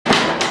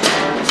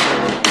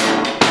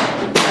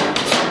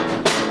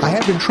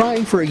had been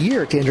trying for a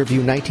year to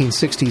interview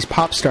 1960s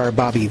pop star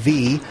Bobby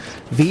Vee.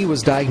 Vee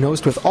was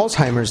diagnosed with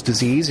Alzheimer's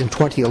disease in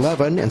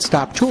 2011 and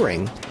stopped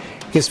touring.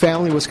 His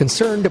family was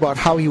concerned about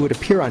how he would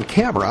appear on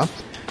camera,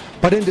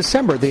 but in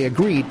December they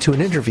agreed to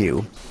an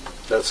interview.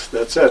 That's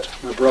it.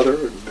 My brother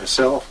and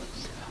myself.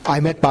 I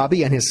met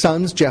Bobby and his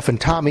sons, Jeff and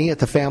Tommy, at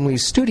the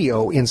family's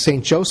studio in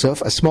St.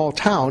 Joseph, a small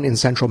town in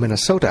central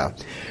Minnesota.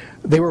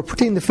 They were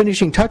putting the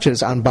finishing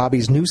touches on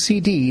Bobby's new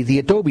CD, The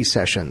Adobe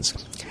Sessions.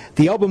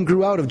 The album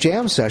grew out of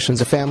jam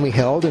sessions a family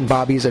held in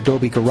Bobby's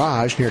Adobe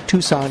garage near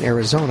Tucson,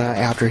 Arizona,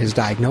 after his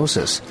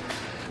diagnosis.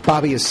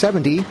 Bobby is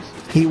 70.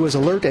 He was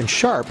alert and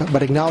sharp,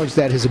 but acknowledged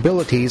that his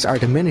abilities are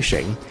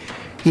diminishing.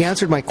 He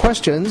answered my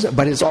questions,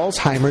 but his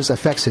Alzheimer's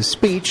affects his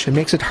speech and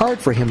makes it hard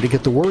for him to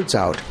get the words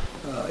out.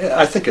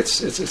 I think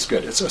it's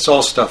good. It's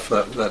all stuff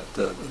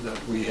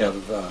that we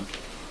have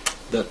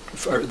that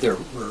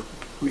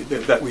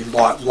we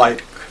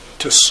like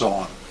to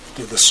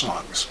do the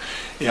songs,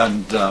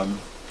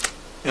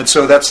 and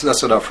so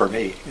that's enough for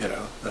me. You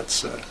know,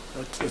 it's a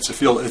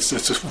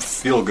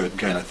feel good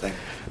kind of thing.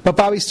 But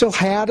Bobby still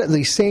had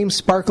the same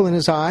sparkle in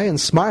his eye and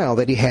smile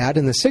that he had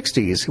in the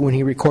 60s when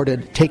he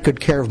recorded Take Good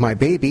Care of My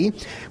Baby,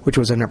 which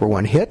was a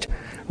 #1 hit,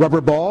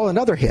 Rubber Ball, and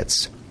other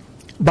hits.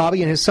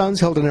 Bobby and his sons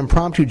held an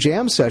impromptu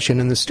jam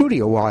session in the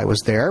studio while I was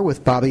there,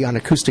 with Bobby on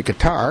acoustic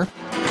guitar.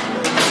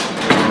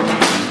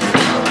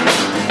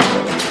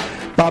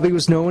 Bobby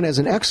was known as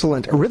an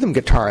excellent rhythm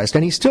guitarist,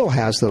 and he still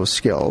has those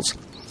skills.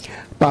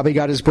 Bobby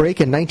got his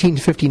break in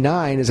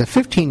 1959 as a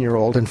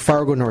 15-year-old in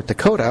Fargo, North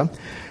Dakota.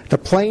 The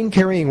plane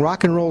carrying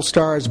rock and roll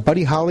stars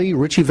Buddy Holly,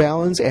 Ritchie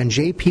Valens, and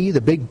J.P.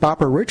 the Big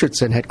Bopper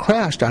Richardson had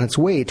crashed on its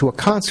way to a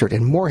concert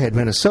in Moorhead,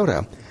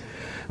 Minnesota.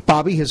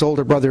 Bobby, his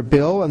older brother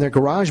Bill, and their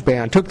garage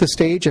band took the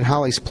stage in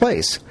Holly's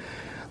place.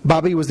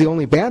 Bobby was the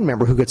only band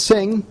member who could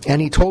sing,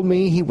 and he told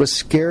me he was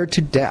scared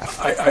to death.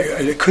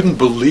 I couldn't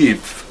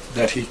believe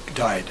that he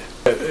died.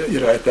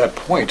 At that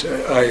point,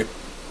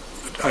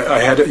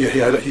 I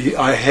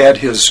had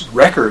his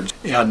records,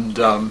 and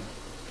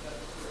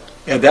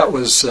that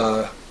was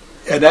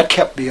and that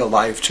kept me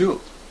alive too.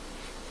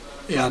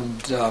 And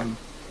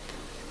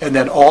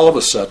then all of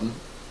a sudden,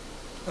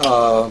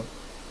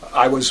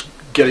 I was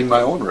getting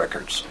my own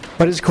records.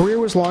 But his career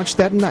was launched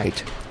that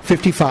night,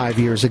 55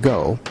 years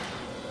ago.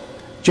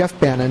 Jeff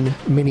Baenen,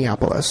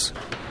 Minneapolis.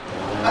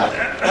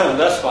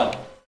 That's fun.